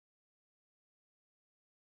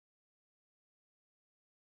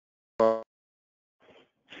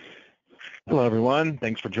Hello, everyone.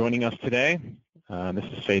 Thanks for joining us today. This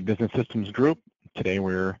is Faye Business Systems Group. Today,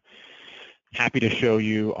 we're happy to show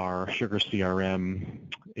you our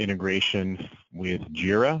SugarCRM integration with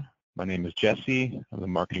Jira. My name is Jesse. I'm the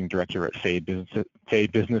Marketing Director at Faye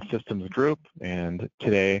Business Systems Group. And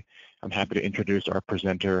today, I'm happy to introduce our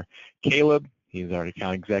presenter, Caleb. He's our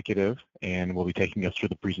account executive, and will be taking us through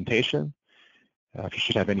the presentation. If you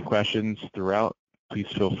should have any questions throughout, please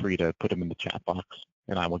feel free to put them in the chat box,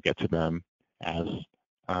 and I will get to them as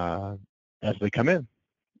they come in.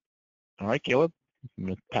 All right, Caleb, I'm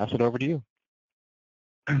going to pass it over to you.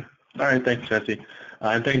 All right, thanks, Jesse.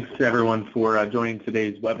 And thanks to everyone for joining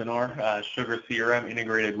today's webinar, SugarCRM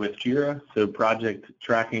integrated with Jira, so project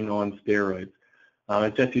tracking on steroids.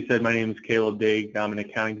 As Jesse said, my name is Caleb Digg. I'm an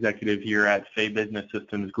account executive here at Faye Business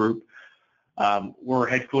Systems Group. We're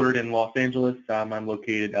headquartered in Los Angeles. I'm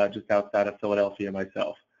located just outside of Philadelphia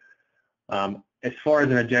myself. As far as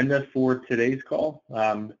an agenda for today's call,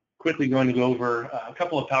 quickly going to go over a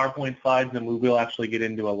couple of PowerPoint slides, and we will actually get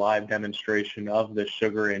into a live demonstration of the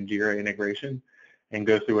Sugar and Jira integration and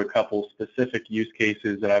go through a couple specific use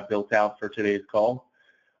cases that I've built out for today's call.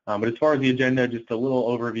 But as far as the agenda, just a little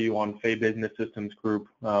overview on Faye Business Systems Group,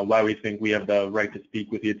 why we think we have the right to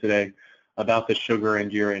speak with you today about the Sugar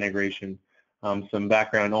and Jira integration. Some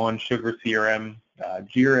background on SugarCRM,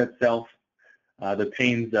 Jira itself, the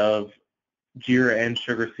pains of Jira and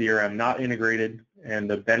SugarCRM not integrated, and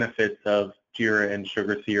the benefits of Jira and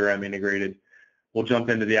SugarCRM integrated. We'll jump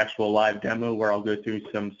into the actual live demo where I'll go through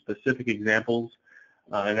some specific examples,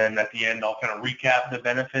 and then at the end I'll kind of recap the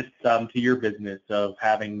benefits to your business of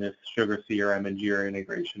having this SugarCRM and Jira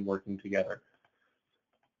integration working together.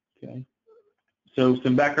 Okay. So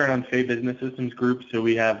some background on Faye Business Systems Group. So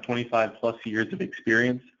we have 25 plus years of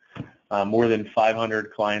experience, more than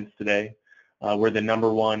 500 clients today. We're the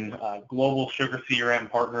 #1 global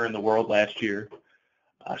SugarCRM partner in the world last year.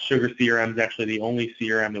 SugarCRM is actually the only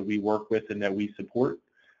CRM that we work with and that we support.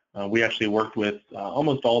 We actually worked with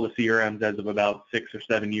almost all the CRMs as of about 6 or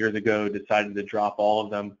 7 years ago, decided to drop all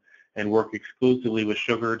of them and work exclusively with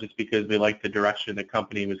Sugar just because we liked the direction the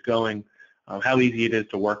company was going, how easy it is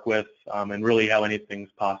to work with, and really how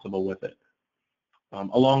anything's possible with it.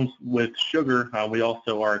 Along with Sugar, we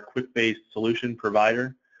also are a quick-based solution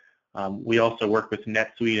provider. We also work with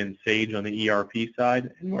NetSuite and Sage on the ERP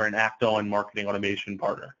side, and we're an act-on marketing automation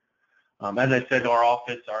partner. As I said,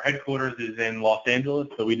 our headquarters is in Los Angeles,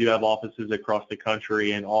 but we do have offices across the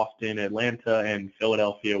country in Austin, Atlanta, and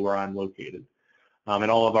Philadelphia, where I'm located. And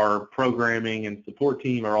all of our programming and support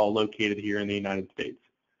team are all located here in the United States.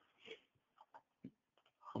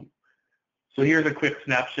 So here's a quick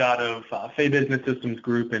snapshot of Faye Business Systems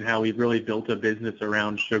Group and how we've really built a business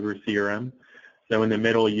around SugarCRM. So in the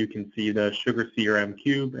middle, you can see the SugarCRM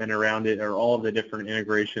cube, and around it are all of the different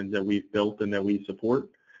integrations that we've built and that we support.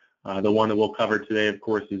 The one that we'll cover today, of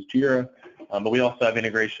course, is Jira, but we also have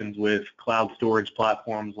integrations with cloud storage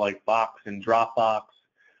platforms like Box and Dropbox,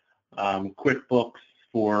 QuickBooks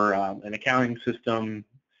for an accounting system,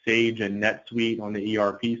 Sage and NetSuite on the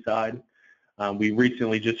ERP side. We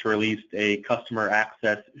recently just released a customer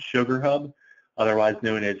access Sugar Hub, otherwise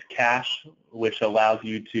known as Cache, which allows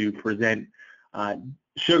you to present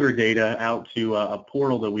sugar data out to a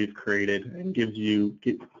portal that we've created and gives you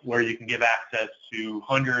where you can give access to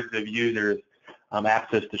hundreds of users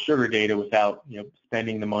access to sugar data without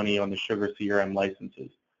spending the money on the SugarCRM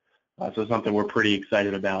licenses. So something we're pretty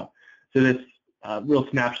excited about. So this real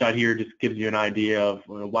snapshot here just gives you an idea of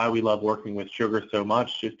why we love working with Sugar so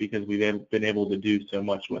much, just because we've been able to do so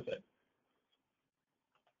much with it.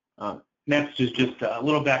 Next is just a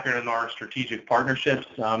little background on our strategic partnerships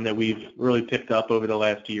that we've really picked up over the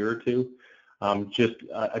last year or two. Just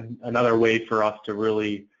another way for us to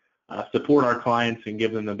really support our clients and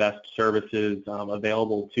give them the best services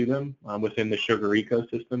available to them within the Sugar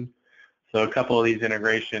ecosystem. So a couple of these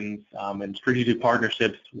integrations and strategic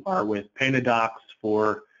partnerships are with Panadocs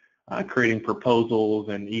for creating proposals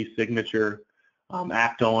and e-signature,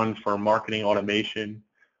 Act-On for marketing automation,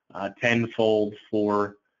 Tenfold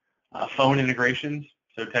for phone integrations.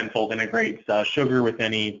 So Tenfold integrates Sugar with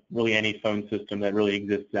any phone system that really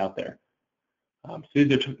exists out there. So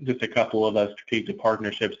these are just a couple of strategic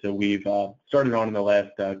partnerships that we've started on in the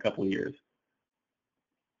last couple of years.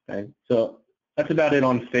 Okay, so that's about it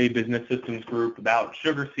on Faye Business Systems Group. About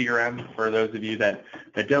SugarCRM, for those of you that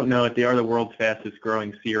don't know it, they are the world's fastest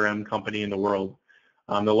growing CRM company in the world.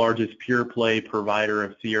 The largest pure play provider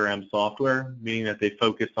of CRM software, meaning that they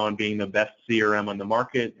focus on being the best CRM on the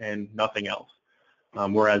market and nothing else.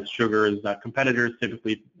 Whereas Sugar's competitors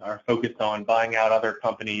typically are focused on buying out other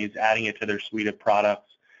companies, adding it to their suite of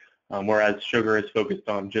products, whereas Sugar is focused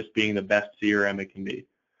on just being the best CRM it can be.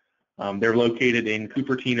 They're located in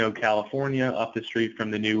Cupertino, California, up the street from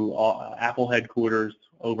the new Apple headquarters,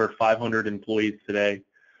 over 500 employees today.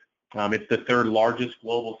 It's the third largest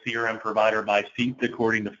global CRM provider by seats,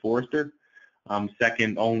 according to Forrester,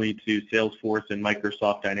 second only to Salesforce and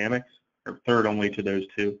Microsoft Dynamics, or third only to those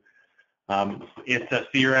two. It's a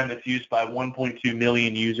CRM that's used by 1.2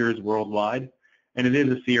 million users worldwide, and it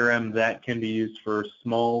is a CRM that can be used for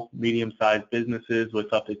small, medium-sized businesses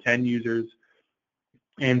with up to 10 users,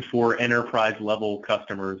 and for enterprise-level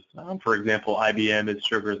customers. For example, IBM is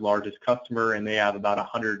Sugar's largest customer, and they have about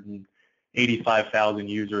 185,000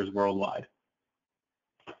 users worldwide.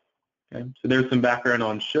 Okay, so there's some background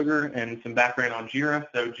on Sugar and some background on Jira.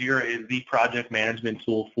 So Jira is the project management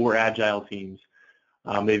tool for agile teams.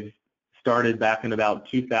 They've started back in about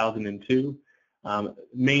 2002.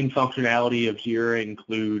 Main functionality of Jira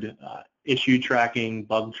include issue tracking,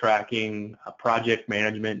 bug tracking, project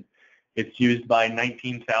management. It's used by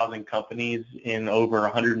 19,000 companies in over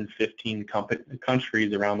 115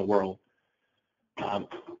 countries around the world.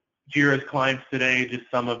 Jira's clients today, just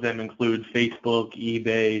some of them include Facebook,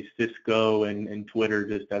 eBay, Cisco, and Twitter,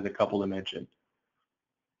 just as a couple to mention.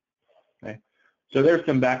 Okay. So there's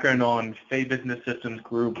some background on Faye Business Systems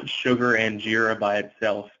Group, Sugar, and Jira by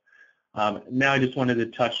itself. Now I just wanted to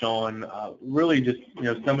touch on really just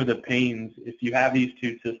some of the pains if you have these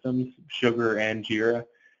two systems, Sugar and Jira,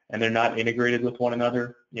 and they're not integrated with one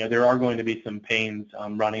another. There are going to be some pains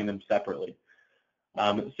running them separately.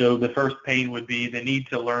 So the first pain would be the need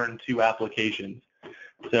to learn two applications.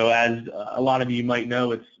 So as a lot of you might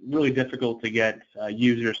know, it's really difficult to get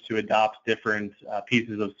users to adopt different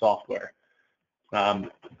pieces of software,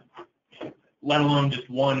 let alone just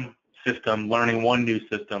one system, learning one new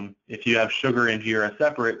system. If you have Sugar and Jira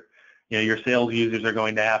separate, your sales users are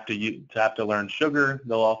going to have to learn Sugar.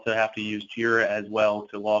 They'll also have to use Jira as well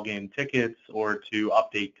to log in tickets or to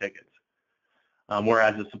update tickets.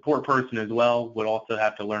 Whereas a support person as well would also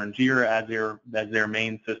have to learn Jira as their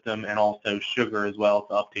main system, and also Sugar as well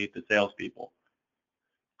to update the salespeople.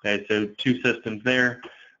 Okay, so two systems there,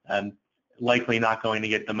 likely not going to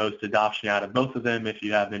get the most adoption out of both of them if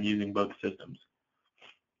you have them using both systems.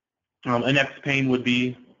 The next pain would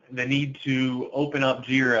be the need to open up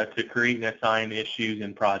Jira to create and assign issues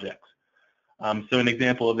and projects. So an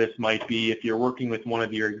example of this might be if you're working with one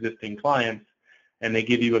of your existing clients and they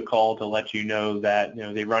give you a call to let you know that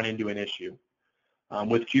they run into an issue.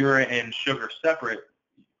 With Jira and Sugar separate,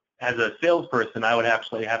 as a salesperson, I would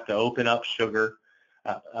actually have to open up Sugar.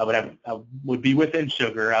 I would be within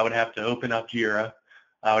Sugar. I would have to open up Jira.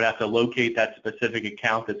 I would have to locate that specific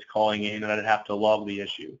account that's calling in, and I'd have to log the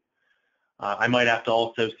issue. I might have to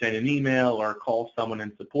also send an email or call someone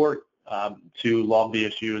in support to log the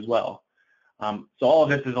issue as well. So all of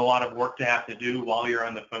this is a lot of work to have to do while you're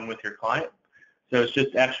on the phone with your client. So it's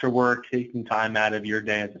just extra work, taking time out of your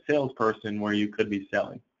day as a salesperson where you could be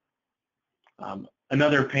selling.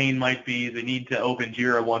 Another pain might be the need to open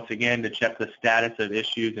Jira once again to check the status of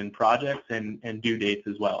issues and projects and due dates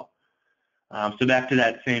as well. So back to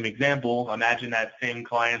that same example, imagine that same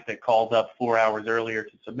client that called up 4 hours earlier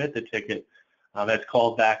to submit the ticket that's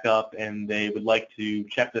called back up, and they would like to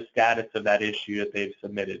check the status of that issue that they've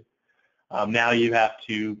submitted. Now you have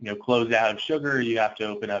to close out of Sugar, you have to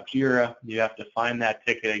open up Jira, you have to find that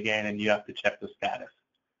ticket again, and you have to check the status.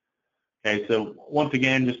 Okay, so once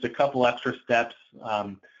again, just a couple extra steps.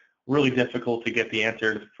 Really difficult to get the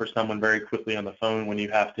answer for someone very quickly on the phone when you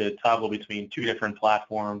have to toggle between two different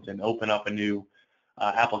platforms and open up a new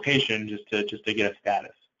application just to get a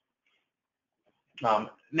status.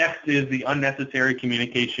 Next is the unnecessary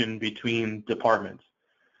communication between departments.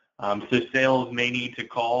 So sales may need to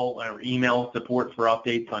call or email support for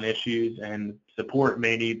updates on issues, and support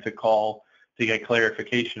may need to call to get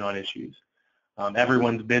clarification on issues.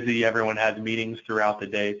 Everyone's busy, everyone has meetings throughout the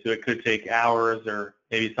day, so it could take hours or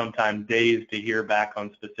maybe sometimes days to hear back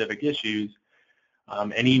on specific issues.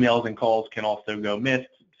 And emails and calls can also go missed,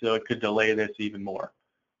 so it could delay this even more.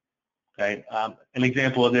 Okay, an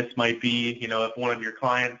example of this might be, if one of your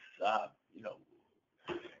clients,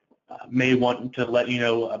 may want to let you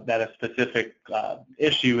know that a specific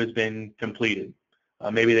issue has been completed.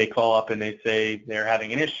 Maybe they call up and they say they're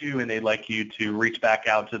having an issue and they'd like you to reach back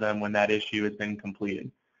out to them when that issue has been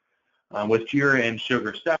completed. With Jira and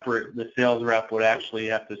Sugar separate, the sales rep would actually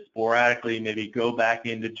have to sporadically maybe go back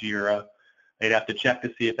into Jira. They'd have to check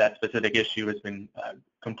to see if that specific issue has been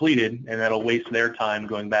completed, and that'll waste their time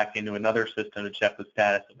going back into another system to check the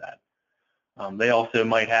status of that. They also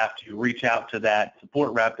might have to reach out to that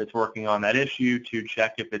support rep that's working on that issue to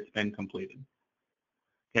check if it's been completed.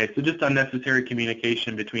 Okay, so just unnecessary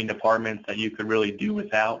communication between departments that you could really do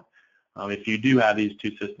without if you do have these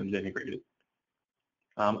two systems integrated.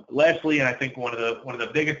 Lastly, and I think one of the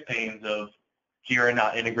biggest pains of Jira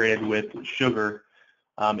not integrated with Sugar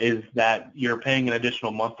is that you're paying an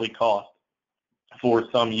additional monthly cost for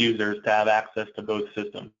some users to have access to both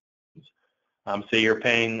systems. So you're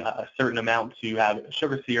paying a certain amount to have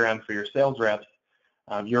SugarCRM for your sales reps.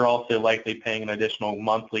 You're also likely paying an additional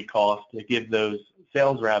monthly cost to give those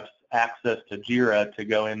sales reps access to Jira to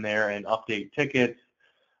go in there and update tickets,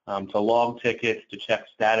 to log tickets, to check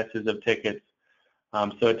statuses of tickets.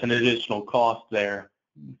 So it's an additional cost there,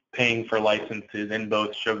 paying for licenses in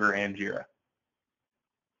both Sugar and Jira.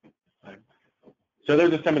 So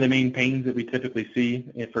those are some of the main pains that we typically see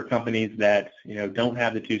for companies that don't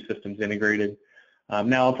have the two systems integrated.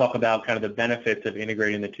 Now I'll talk about kind of the benefits of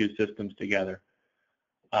integrating the two systems together.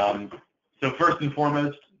 So first and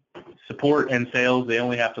foremost, support and sales, they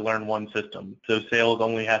only have to learn one system. So sales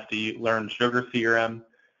only has to learn SugarCRM,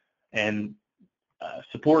 and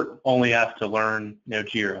support only has to learn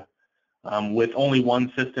Jira. With only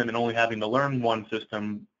one system and only having to learn one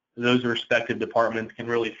system, those respective departments can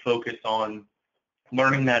really focus on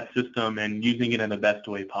learning that system and using it in the best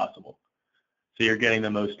way possible. So you're getting the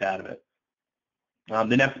most out of it.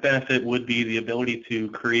 The next benefit would be the ability to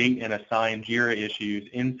create and assign Jira issues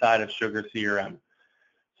inside of SugarCRM.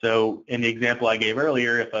 So in the example I gave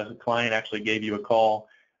earlier, if a client actually gave you a call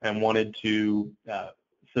and wanted to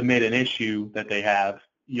submit an issue that they have,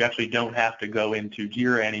 you actually don't have to go into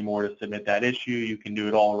Jira anymore to submit that issue. You can do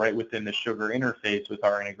it all right within the Sugar interface with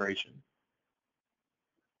our integration.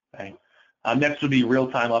 Okay. Next would be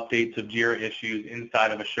real-time updates of Jira issues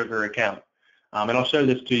inside of a Sugar account. And I'll show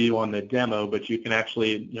this to you on the demo, but you can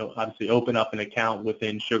actually, obviously open up an account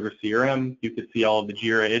within SugarCRM. You could see all of the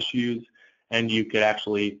Jira issues, and you could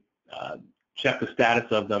actually check the status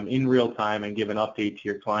of them in real time and give an update to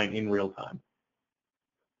your client in real time.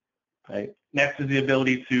 Right. Next is the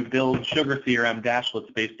ability to build SugarCRM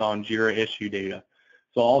dashlets based on Jira issue data.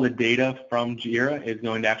 So all the data from Jira is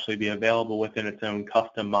going to actually be available within its own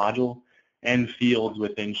custom module and fields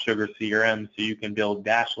within SugarCRM, so you can build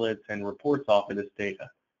dashlets and reports off of this data.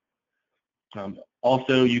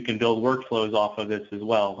 Also, you can build workflows off of this as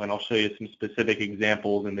well, and I'll show you some specific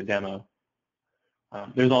examples in the demo.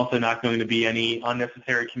 There's also not going to be any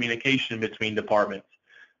unnecessary communication between departments,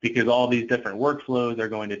 because all these different workflows are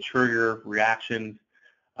going to trigger reactions.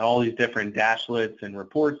 All these different dashlets and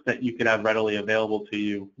reports that you could have readily available to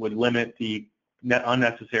you would limit the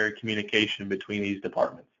unnecessary communication between these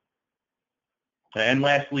departments. And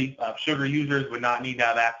lastly, Sugar users would not need to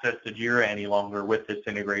have access to Jira any longer with this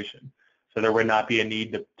integration. So there would not be a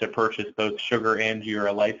need to purchase both Sugar and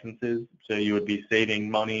Jira licenses, so you would be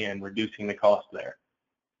saving money and reducing the cost there.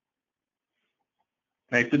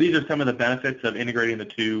 Right, so these are some of the benefits of integrating the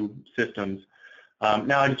two systems.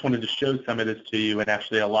 Now I just wanted to show some of this to you in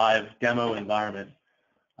actually a live demo environment.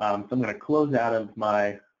 So I'm going to close out of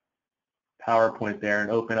my PowerPoint there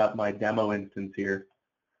and open up my demo instance here.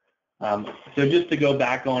 So just to go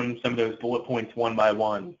back on some of those bullet points one by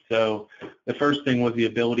one. So the first thing was the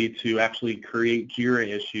ability to actually create Jira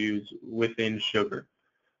issues within Sugar.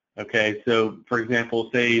 Okay, so for example,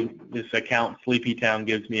 say this account Sleepytown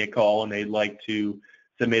gives me a call and they'd like to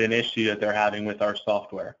submit an issue that they're having with our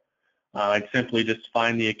software. I'd simply just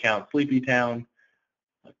find the account Sleepytown,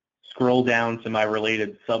 scroll down to my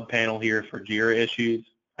related subpanel here for Jira issues.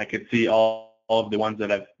 I could see all of the ones that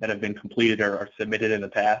have been completed or are submitted in the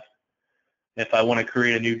past. If I want to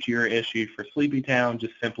create a new Jira issue for Sleepytown,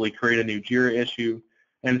 just simply create a new Jira issue,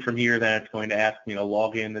 and from here then it's going to ask me to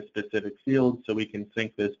log in the specific field so we can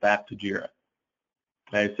sync this back to Jira.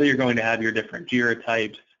 Okay, so you're going to have your different Jira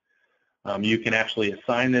types. You can actually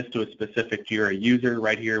assign this to a specific Jira user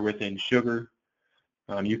right here within Sugar.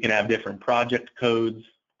 You can have different project codes,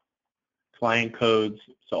 client codes.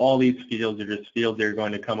 So all these fields are just fields that are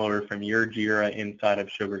going to come over from your Jira inside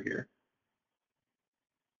of Sugar here.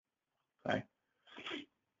 Okay.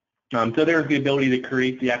 So there's the ability to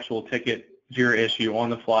create the actual ticket Jira issue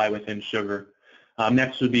on the fly within Sugar.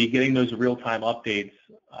 Next would be getting those real-time updates,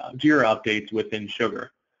 Jira updates within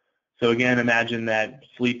Sugar. So again, imagine that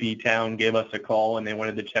Sleepytown gave us a call and they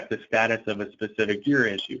wanted to check the status of a specific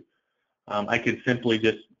Jira issue. I could simply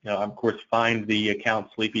just, of course, find the account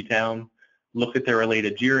Sleepytown, look at their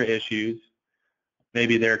related Jira issues.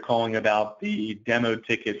 Maybe they're calling about the demo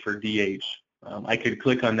ticket for DH. I could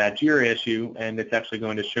click on that Jira issue, and it's actually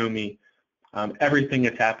going to show me everything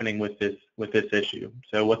that's happening with this issue.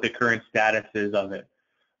 So what the current status is of it.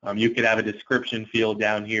 You could have a description field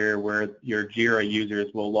down here where your Jira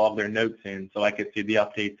users will log their notes in, so I could see the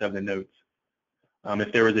updates of the notes.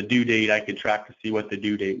 If there was a due date, I could track to see what the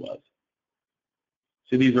due date was.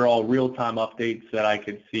 So these are all real-time updates that I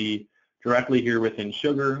could see directly here within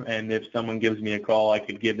Sugar, and if someone gives me a call, I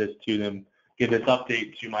could give this to them, give this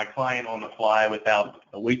update to my client on the fly without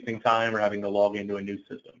wasting time or having to log into a new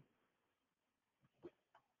system.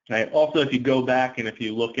 Right. Also, if you go back and if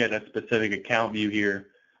you look at a specific account view here,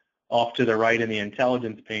 off to the right in the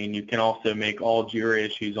intelligence pane, you can also make all Jira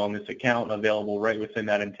issues on this account available right within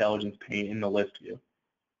that intelligence pane in the list view.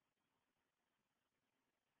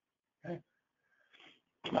 Okay.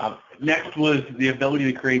 Next was the ability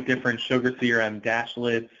to create different SugarCRM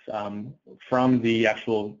dashlets from the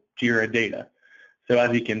actual Jira data. So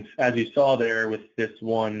as you saw there with this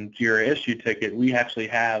one Jira issue ticket, we actually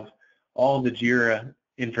have all the Jira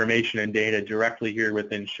information and data directly here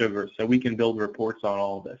within Sugar, so we can build reports on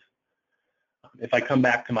all of this. If I come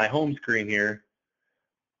back to my home screen here,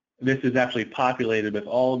 this is actually populated with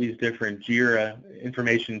all these different Jira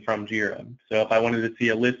information from Jira. So if I wanted to see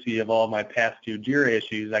a list view of all of my past 2 Jira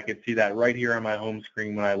issues, I could see that right here on my home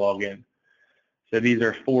screen when I log in. So these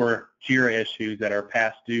are 4 Jira issues that are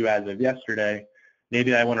past due as of yesterday.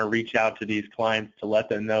 Maybe I want to reach out to these clients to let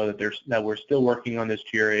them know that we're still working on this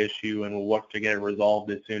Jira issue and we'll work to get it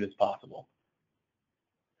resolved as soon as possible.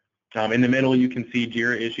 In the middle, you can see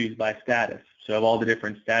Jira issues by status. So of all the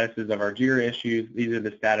different statuses of our Jira issues, these are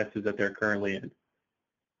the statuses that they're currently in.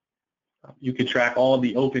 You can track all of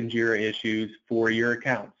the open Jira issues for your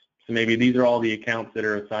accounts. So maybe these are all the accounts that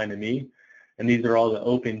are assigned to me, and these are all the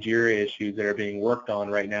open Jira issues that are being worked on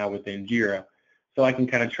right now within Jira. So I can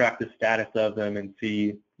kind of track the status of them and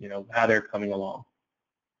see, how they're coming along.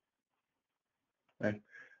 Okay.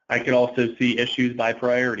 I could also see issues by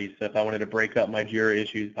priority. So if I wanted to break up my Jira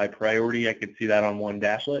issues by priority, I could see that on one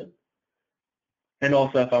dashlet. And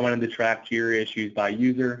also, if I wanted to track Jira issues by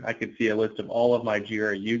user, I could see a list of all of my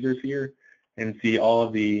Jira users here and see all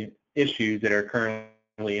of the issues that are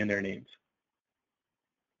currently in their names.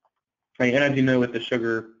 Right. And as you know, with the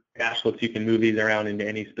Sugar dashlets, you can move these around into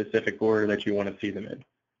any specific order that you want to see them in.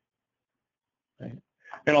 Right.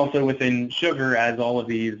 And also within Sugar, as all of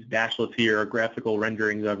these dashlets here are graphical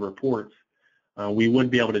renderings of reports, we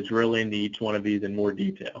would be able to drill into each one of these in more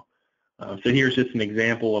detail. So here's just an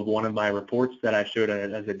example of one of my reports that I showed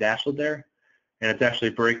as a dashlet there, and it's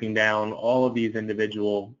actually breaking down all of these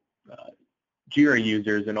individual Jira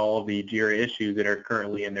users and all of the Jira issues that are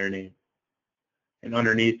currently in their name. And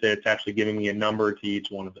underneath it, it's actually giving me a number to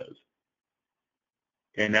each one of those.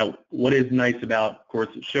 Okay, now what is nice about, of course,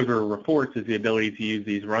 Sugar reports is the ability to use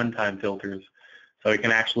these runtime filters. So I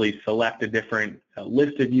can actually select a different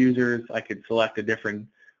list of users. I could select a different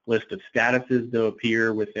list of statuses to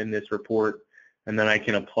appear within this report, and then I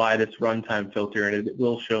can apply this runtime filter and it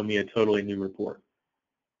will show me a totally new report.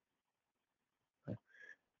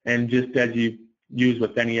 And just as you do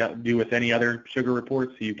with any other Sugar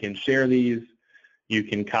reports, you can share these, you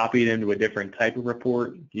can copy it into a different type of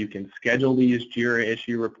report, you can schedule these Jira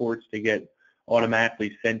issue reports to get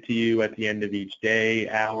automatically sent to you at the end of each day,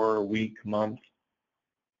 hour, week, month.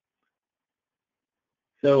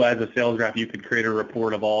 So as a sales rep, you could create a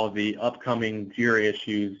report of all of the upcoming Jira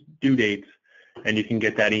issues due dates, and you can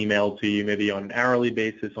get that emailed to you maybe on an hourly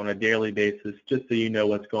basis, on a daily basis, just so you know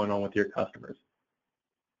what's going on with your customers.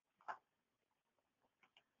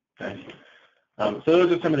 Okay. So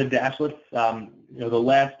those are some of the dashlets. The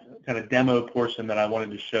last kind of demo portion that I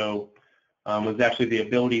wanted to show was actually the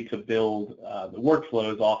ability to build the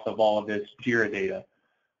workflows off of all of this Jira data.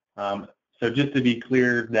 So just to be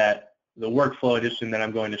clear that the workflow edition that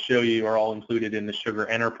I'm going to show you are all included in the Sugar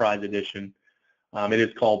Enterprise Edition. It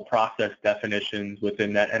is called Process Definitions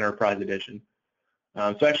within that Enterprise Edition.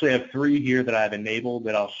 So actually I have 3 here that I've enabled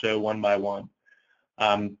that I'll show one by one.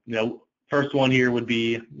 First one here would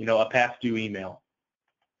be, a past due email.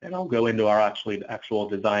 And I'll go into our actual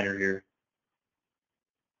designer here.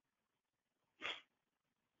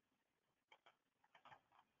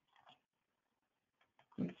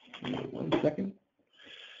 One second.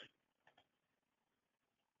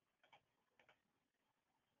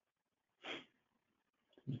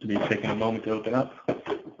 Seems to be taking a moment to open up.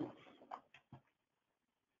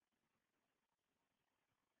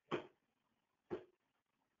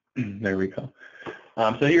 There we go.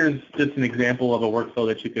 So here's just an example of a workflow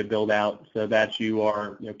that you could build out so that you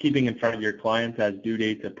are keeping in front of your clients as due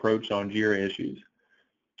dates approach on Jira issues.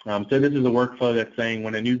 So this is a workflow that's saying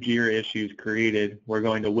when a new Jira issue is created, we're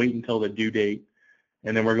going to wait until the due date,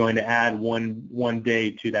 and then we're going to add one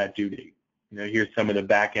day to that due date. Here's some of the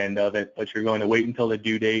back end of it, but you're going to wait until the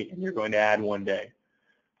due date, and you're going to add 1 day.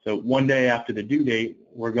 So 1 day after the due date,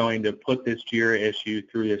 we're going to put this Jira issue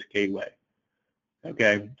through this gateway.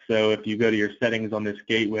 Okay, so if you go to your settings on this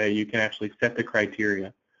gateway, you can actually set the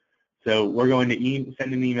criteria. So we're going to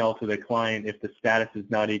send an email to the client if the status is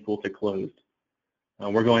not equal to closed.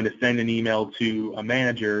 We're going to send an email to a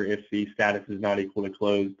manager if the status is not equal to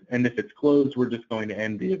closed. And if it's closed, we're just going to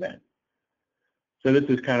end the event. So this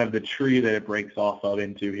is kind of the tree that it breaks off of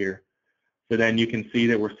into here. So then you can see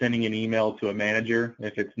that we're sending an email to a manager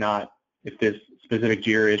if this specific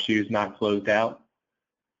Jira issue is not closed out.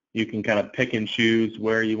 You can kind of pick and choose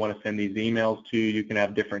where you want to send these emails to. You can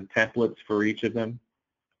have different templates for each of them.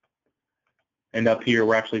 And up here,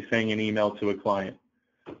 we're actually sending an email to a client.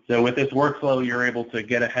 So with this workflow, you're able to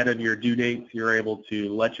get ahead of your due dates. You're able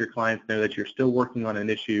to let your clients know that you're still working on an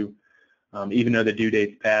issue. Even though the due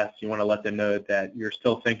date's passed, you want to let them know that you're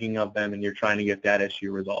still thinking of them and you're trying to get that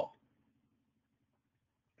issue resolved.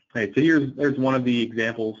 Okay, so there's one of the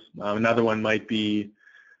examples. Another one might be,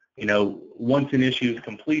 once an issue is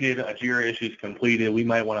completed, a Jira issue is completed, we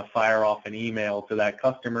might want to fire off an email to that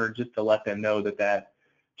customer just to let them know that that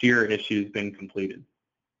Jira issue has been completed.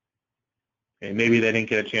 Okay, maybe they didn't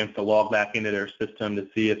get a chance to log back into their system to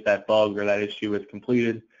see if that bug or that issue is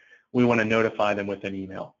completed. We want to notify them with an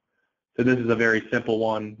email. So this is a very simple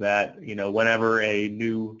one that, whenever a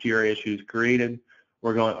new Jira issue is created,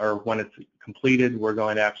 when it's completed, we're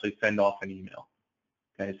going to actually send off an email.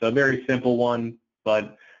 Okay, so a very simple one,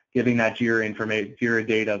 but giving that Jira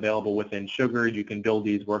data available within Sugar, you can build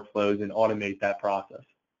these workflows and automate that process.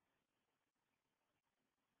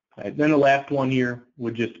 Right, then the last one here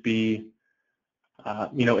would just be,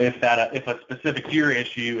 if a specific Jira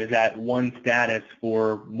issue is at one status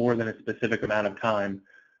for more than a specific amount of time,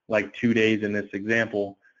 like 2 days in this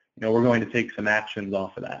example, we're going to take some actions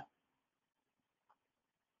off of that.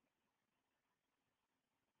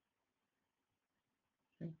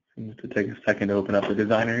 Okay. To take a second to open up the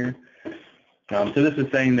designer here. So this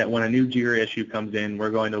is saying that when a new Jira issue comes in,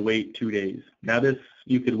 we're going to wait 2 days. Now this,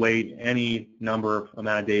 you could wait any amount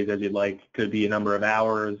of days as you'd like. It could be a number of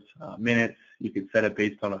hours, minutes. You could set it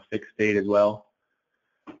based on a fixed date as well.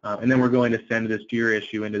 And then we're going to send this Jira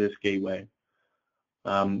issue into this gateway.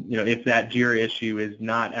 If that Jira issue is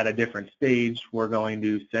not at a different stage, we're going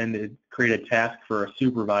to create a task for a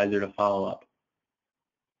supervisor to follow up.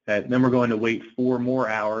 Okay, then we're going to wait 4 more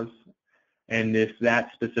hours, and if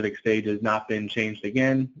that specific stage has not been changed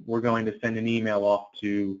again, we're going to send an email off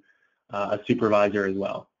to a supervisor as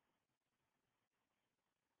well.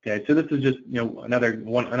 Okay, so this is just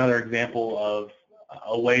another example of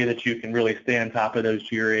a way that you can really stay on top of those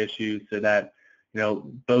Jira issues so that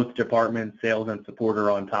both departments, sales and support, are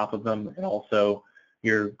on top of them, and also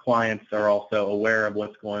your clients are also aware of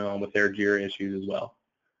what's going on with their Jira issues as well.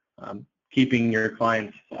 Keeping your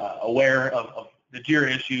clients aware of the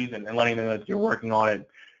Jira issues and letting them know that you're working on it,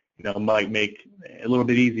 might make it a little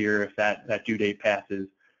bit easier if that due date passes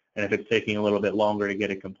and if it's taking a little bit longer to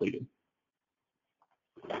get it completed.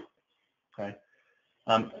 Okay,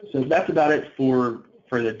 so that's about it for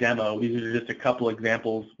the demo. These are just a couple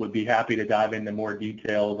examples. Would be happy to dive into more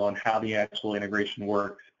details on how the actual integration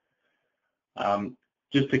works.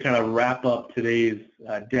 Just to kind of wrap up today's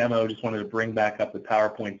demo, just wanted to bring back up the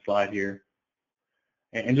PowerPoint slide here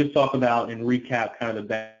and just talk about and recap kind of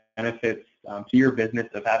the benefits to your business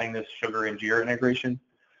of having this Sugar and Jira integration.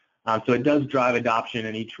 So it does drive adoption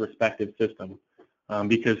in each respective system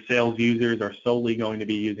because sales users are solely going to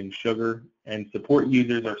be using Sugar and support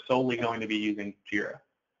users are solely going to be using Jira.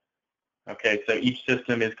 Okay, so each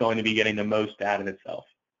system is going to be getting the most out of itself.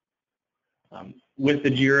 With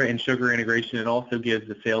the Jira and Sugar integration, it also gives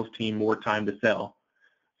the sales team more time to sell.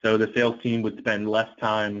 So the sales team would spend less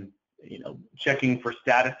time, checking for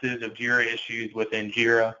statuses of Jira issues within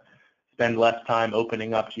Jira, spend less time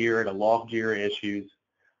opening up Jira to log Jira issues.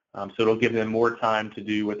 So it'll give them more time to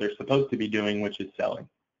do what they're supposed to be doing, which is selling.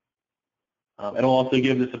 It'll also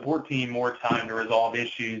give the support team more time to resolve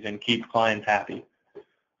issues and keep clients happy.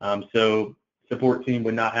 So support team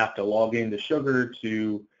would not have to log into Sugar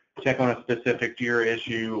to check on a specific Jira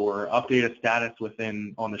issue or update a status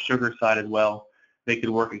on the Sugar side as well. They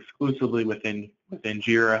could work exclusively within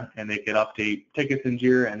Jira, and they could update tickets in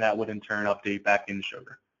Jira, and that would in turn update back in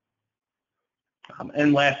Sugar.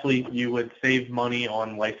 And lastly, you would save money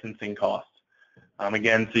on licensing costs.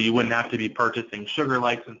 Again, so you wouldn't have to be purchasing Sugar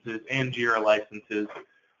licenses and Jira licenses.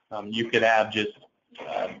 You could have just,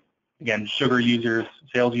 again, Sugar users,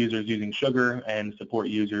 sales users using Sugar, and support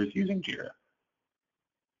users using Jira.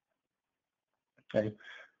 Okay,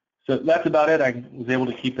 so that's about it. I was able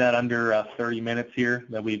to keep that under 30 minutes here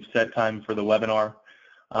that we've set time for the webinar.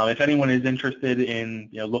 If anyone is interested in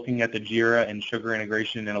looking at the Jira and Sugar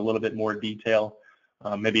integration in a little bit more detail,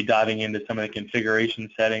 maybe diving into some of the configuration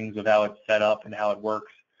settings of how it's set up and how it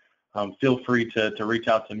works, feel free to reach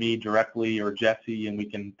out to me directly or Jesse, and we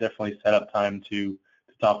can definitely set up time to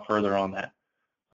talk further on that.